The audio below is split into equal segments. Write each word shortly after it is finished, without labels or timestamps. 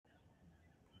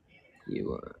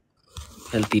You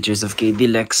health teachers of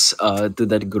KD Lex to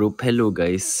that group. Hello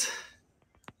guys.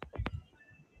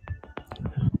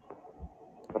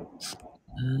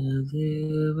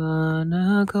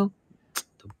 Wanna go?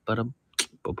 Param,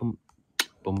 pum,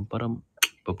 pum, param,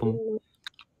 pum.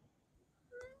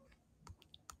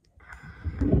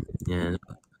 Yeah.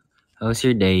 How's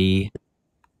your day?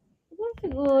 It was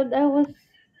good. I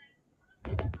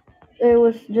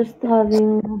was just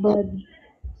having bad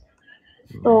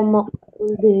stomach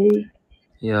all day.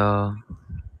 Yeah.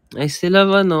 I still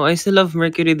have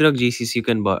mercury drug GCs you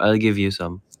can buy. I'll give you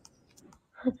some.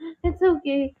 It's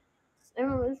okay.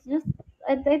 It's just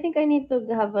I think I need to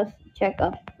have a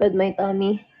checkup with my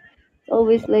tummy. It's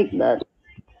always like that.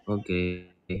 Okay.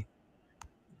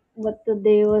 But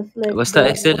today was like Basta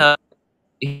I still the have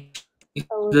if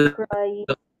I was the crying.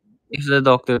 if the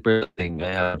doctor something,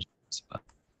 I have pa.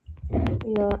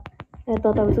 Yeah. I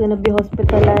thought I was gonna be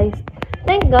hospitalized.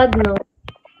 Thank God no.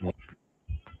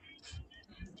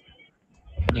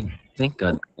 Thank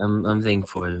God. I'm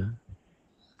thankful.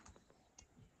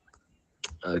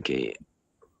 Okay.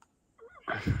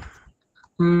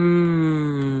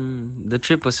 The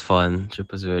trip was fun.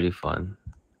 Trip was very fun.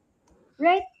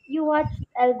 Right? You watched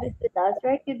Elvis with us,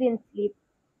 right? You didn't sleep.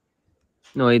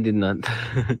 No, I did not.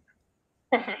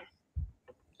 I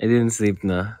didn't sleep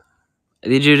na.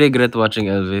 Did you regret watching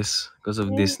Elvis because of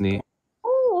Right. Disney?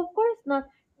 Oh, of course not.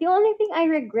 The only thing I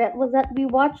regret was that we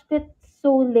watched it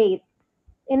so late.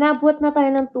 Inabot na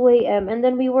tayo ng 2 a.m. and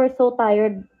then we were so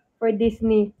tired for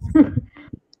Disney.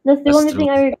 That's the That's only true.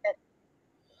 thing I regret.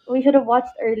 We should have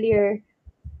watched earlier.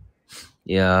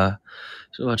 Yeah,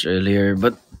 so much earlier.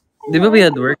 But I di ba know. we I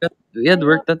had love. work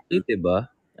that day, di ba?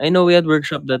 I know we had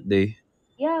workshop that day.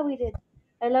 Yeah, we did.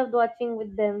 I loved watching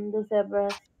with them the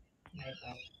zebras.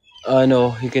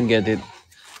 No, you can get it.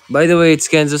 By the way, it's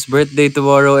Kenzo's birthday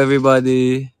tomorrow,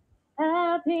 everybody.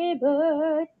 Happy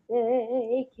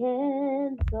birthday,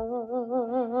 Kenzo.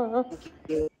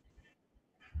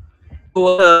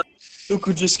 Look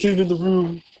who just came in the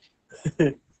room.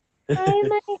 Hi,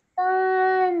 my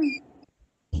son.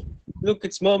 Look,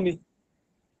 it's mommy.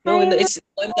 No, Hi, no, my it's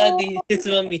I'm boy. daddy. It's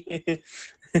mommy.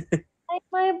 Hi,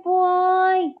 my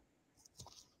boy.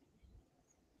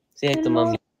 Say hi to Hello.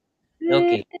 mommy.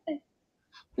 Okay.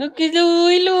 Look, hello,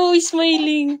 hello, he's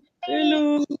smiling.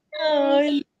 Hello.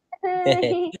 Hi. Hi.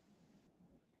 Hi.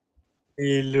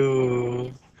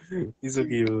 Hello. He's so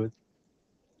cute.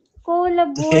 Cola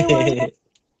boy, why not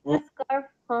a scarf,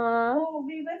 huh?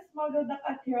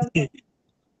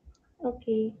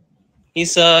 Okay.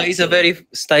 He's a very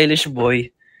stylish boy.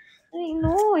 I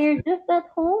know, you're just at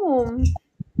home.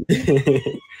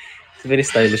 He's a very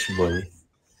stylish boy.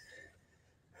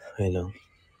 I know.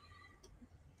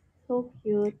 So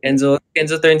cute.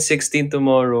 Kenzo turns 16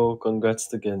 tomorrow. Congrats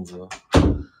to Kenzo.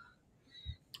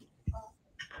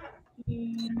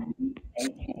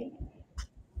 Okay.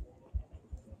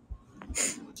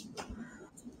 So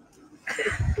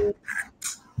cute.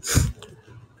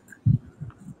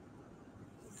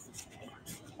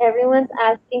 Everyone's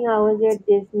asking how was your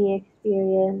Disney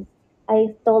experience. I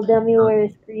told them you were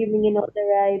screaming in all the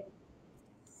rides.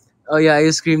 Oh yeah, I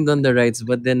screamed on the rides,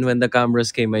 but then when the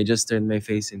cameras came, I just turned my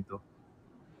face into.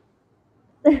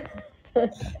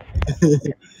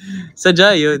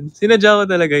 Sadya yun. Sinadya ko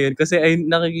talaga yun. Kasi ay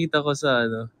nakikita ko sa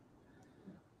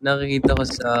nakikita ko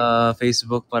sa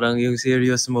Facebook parang yung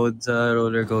serious mode sa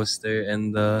roller coaster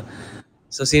and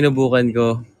so sinubukan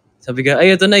ko. Sabi ka,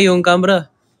 ay ito na yung camera.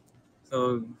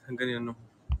 So, hanggang yun. No?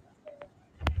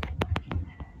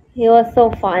 He was so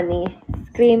funny,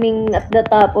 screaming at the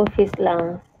top of his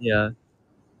lungs. Yeah.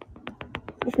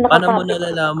 Tapos Paano mo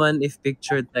nakakapit, nalalaman if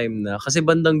picture time na? Kasi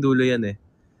bandang dulo yan eh.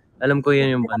 Alam ko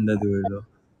yan yung banda dulo.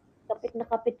 kapit na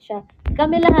kapit siya.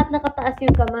 Kami lahat nakataas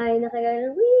yung kamay, na kaya,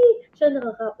 wee! Siya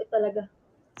nakakapit talaga.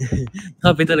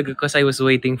 Happy talaga because I was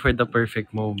waiting for the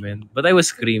perfect moment. But I was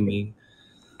screaming.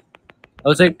 I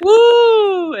was like,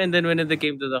 woo! And then when it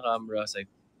came to the camera, I was like,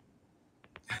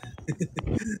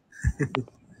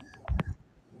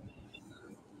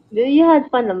 You had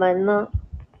fun naman, no?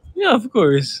 yeah, of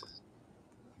course.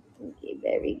 Okay,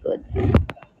 very good.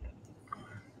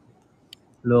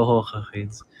 Loko ka,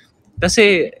 kids.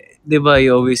 Kasi, di ba,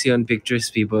 you always see on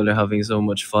pictures people are having so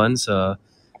much fun. So,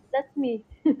 That's me.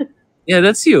 yeah,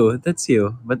 that's you. That's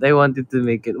you. But I wanted to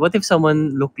make it. What if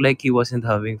someone looked like he wasn't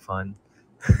having fun?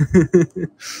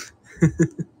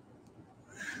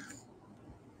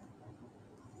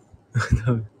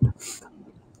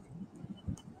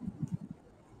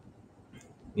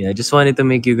 Yeah, I just wanted to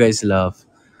make you guys laugh.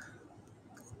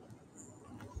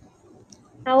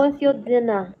 How was your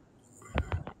dinner?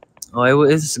 Oh, it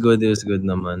was good. It was good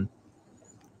naman.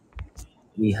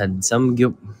 We had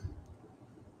samgyup.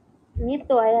 Me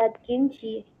too. I had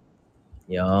kimchi.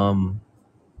 Yum.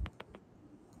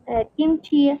 I had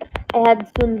kimchi. I had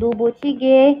sundubu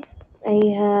chige. I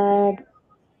had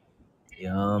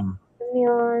Yum.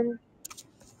 ramyeon,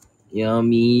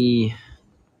 Yummy.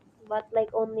 but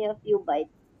like only a few bites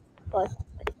cause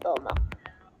my stomach.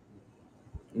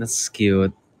 That's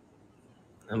cute.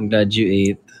 I'm glad you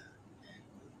ate.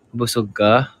 Busog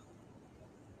ka?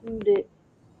 Hindi.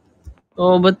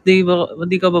 Oh, ba't di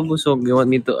ka ba busog? You want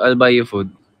me to, I'll buy you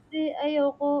food. Kasi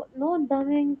ayoko. No, ang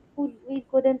daming food we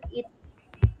couldn't eat.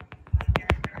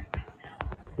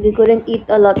 We couldn't eat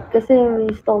a lot kasi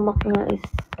my stomach nga is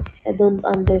I don't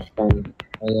understand.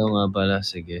 Ayaw nga pala,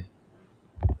 sige.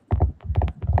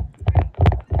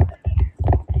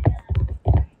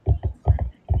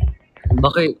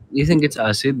 Bakit? You think it's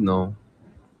acid, no?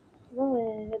 No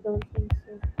I don't think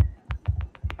so.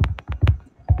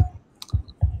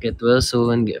 Get well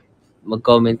soon.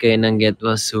 Mag-comment kayo ng get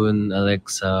well soon,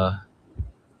 Alexa.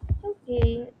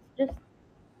 Okay, it's just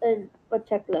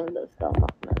pa-check lang the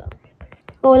stomach na lang.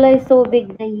 Cola is so big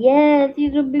na. Yes,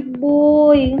 he's a big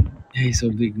boy. Hey,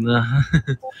 so big na.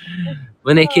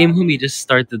 When I came home, he just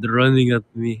started running at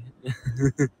me.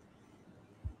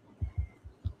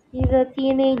 He's a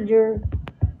teenager.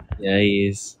 Yeah,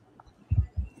 he is.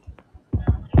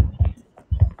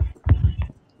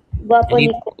 Gwapo And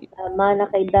ni Cola, mana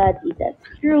kay daddy. That's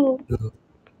true.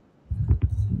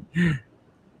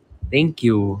 thank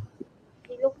you.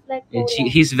 He looks like And Cola.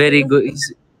 he's very good.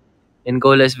 And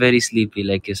Cola is very sleepy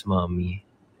like his mommy.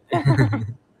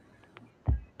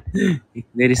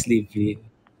 Very sleepy.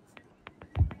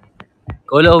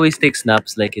 Cola always takes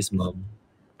naps like his mom.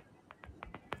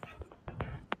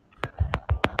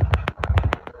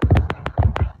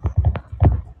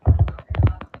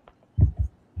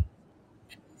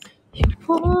 You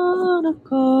wanna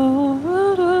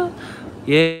go?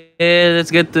 Yeah,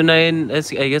 let's get to nine. I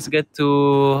guess get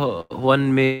to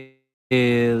 1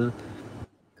 mil.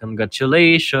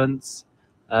 Congratulations.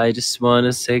 I just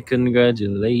wanna say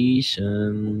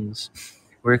congratulations.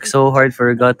 Work so hard,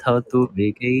 forgot how to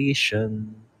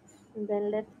vacation. And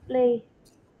then let's play.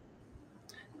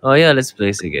 Oh yeah, let's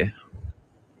play sige.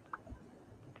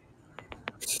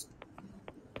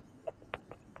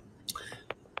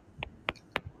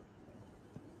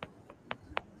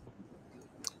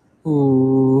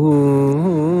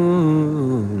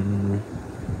 Ooh.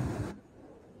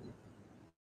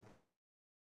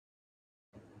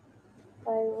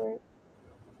 Fireworks.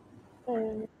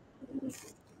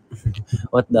 Fireworks.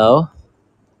 What now?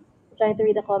 Trying to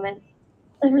read the comments.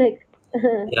 I'm like,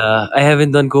 Yeah, I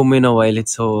haven't done kumu in a while.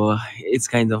 It's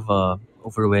kind of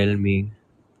overwhelming.